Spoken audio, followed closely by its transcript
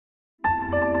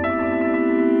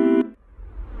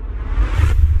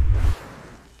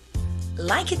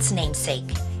Like its namesake,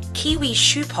 Kiwi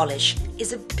shoe polish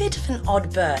is a bit of an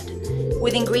odd bird,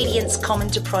 with ingredients common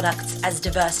to products as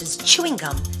diverse as chewing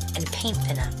gum and paint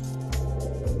thinner.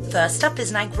 First up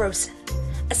is nigrosin,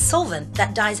 a solvent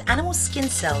that dyes animal skin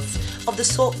cells of the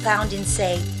sort found in,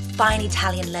 say, fine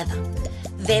Italian leather,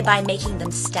 thereby making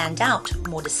them stand out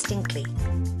more distinctly.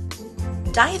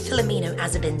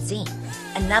 Diethylaminoazobenzene,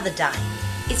 another dye,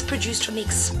 is produced from the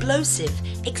explosive,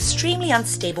 extremely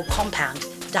unstable compound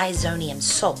diazonium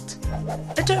salt.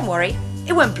 But don't worry,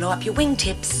 it won't blow up your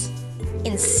wingtips.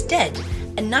 Instead,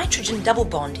 a nitrogen double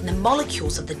bond in the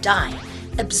molecules of the dye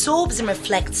absorbs and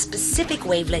reflects specific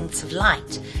wavelengths of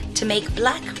light to make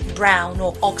black, brown,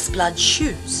 or oxblood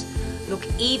shoes look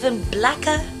even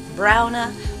blacker,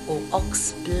 browner, or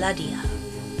oxbloodier.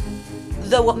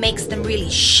 Though what makes them really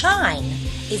shine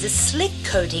is a slick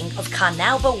coating of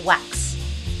carnauba wax,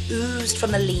 oozed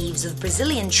from the leaves of the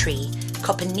Brazilian tree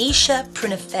Copanicia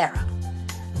prunifera.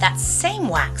 That same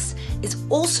wax is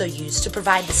also used to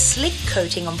provide the slick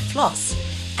coating on floss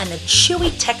and the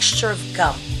chewy texture of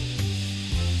gum.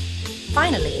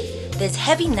 Finally, there's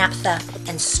heavy naphtha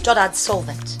and Stoddard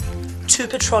solvent, two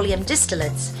petroleum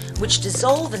distillates which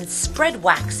dissolve and spread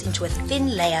wax into a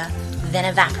thin layer, then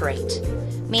evaporate,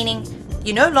 meaning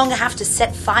you no longer have to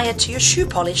set fire to your shoe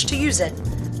polish to use it,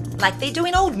 like they do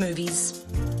in old movies.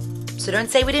 So don't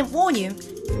say we didn't warn you,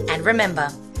 and remember,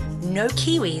 no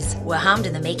kiwis were harmed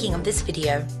in the making of this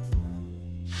video.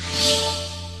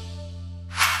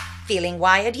 Feeling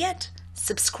wired yet?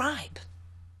 Subscribe.